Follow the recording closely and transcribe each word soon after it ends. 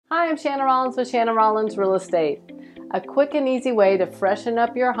Hi, I'm Shannon Rollins with Shannon Rollins Real Estate. A quick and easy way to freshen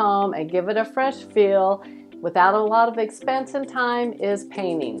up your home and give it a fresh feel without a lot of expense and time is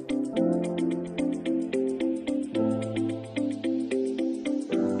painting.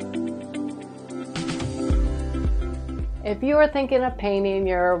 If you are thinking of painting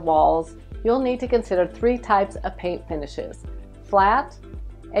your walls, you'll need to consider 3 types of paint finishes: flat,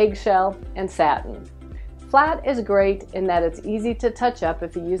 eggshell, and satin. Flat is great in that it's easy to touch up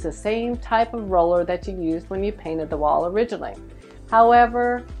if you use the same type of roller that you used when you painted the wall originally.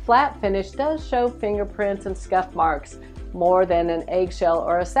 However, flat finish does show fingerprints and scuff marks more than an eggshell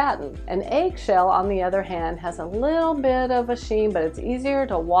or a satin. An eggshell, on the other hand, has a little bit of a sheen, but it's easier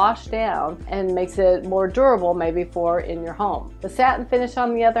to wash down and makes it more durable maybe for in your home. The satin finish,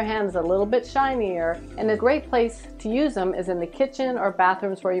 on the other hand, is a little bit shinier, and a great place to use them is in the kitchen or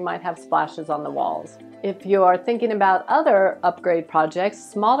bathrooms where you might have splashes on the walls. If you are thinking about other upgrade projects,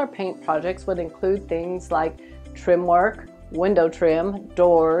 smaller paint projects would include things like trim work, window trim,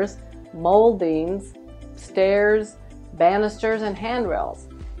 doors, moldings, stairs, banisters, and handrails.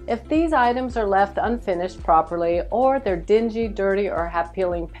 If these items are left unfinished properly, or they're dingy, dirty, or have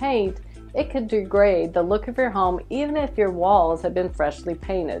peeling paint, it could degrade the look of your home even if your walls have been freshly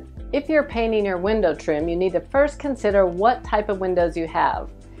painted. If you're painting your window trim, you need to first consider what type of windows you have.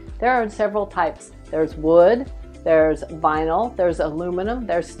 There are several types. There's wood, there's vinyl, there's aluminum,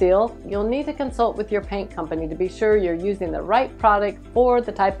 there's steel. You'll need to consult with your paint company to be sure you're using the right product for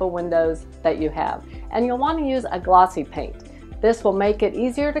the type of windows that you have. And you'll want to use a glossy paint. This will make it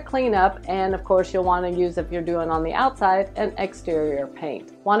easier to clean up, and of course you'll want to use, if you're doing on the outside, an exterior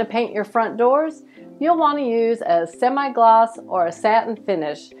paint. Want to paint your front doors? You'll want to use a semi-gloss or a satin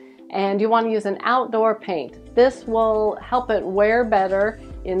finish, and you want to use an outdoor paint. This will help it wear better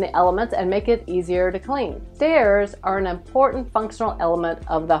in the elements and make it easier to clean. Stairs are an important functional element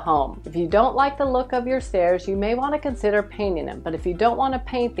of the home. If you don't like the look of your stairs, you may want to consider painting them. But if you don't want to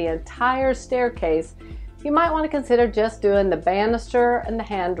paint the entire staircase, you might want to consider just doing the banister and the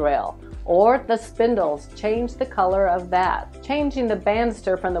handrail, or the spindles. Change the color of that. Changing the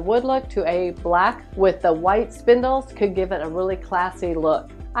banister from the wood look to a black with the white spindles could give it a really classy look.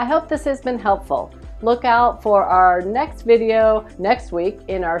 I hope this has been helpful. Look out for our next video next week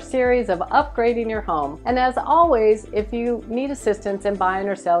in our series of upgrading your home. And as always, if you need assistance in buying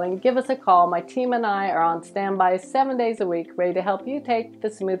or selling, give us a call. My team and I are on standby 7 days a week, ready to help you take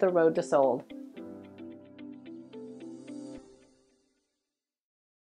the smoother road to sold.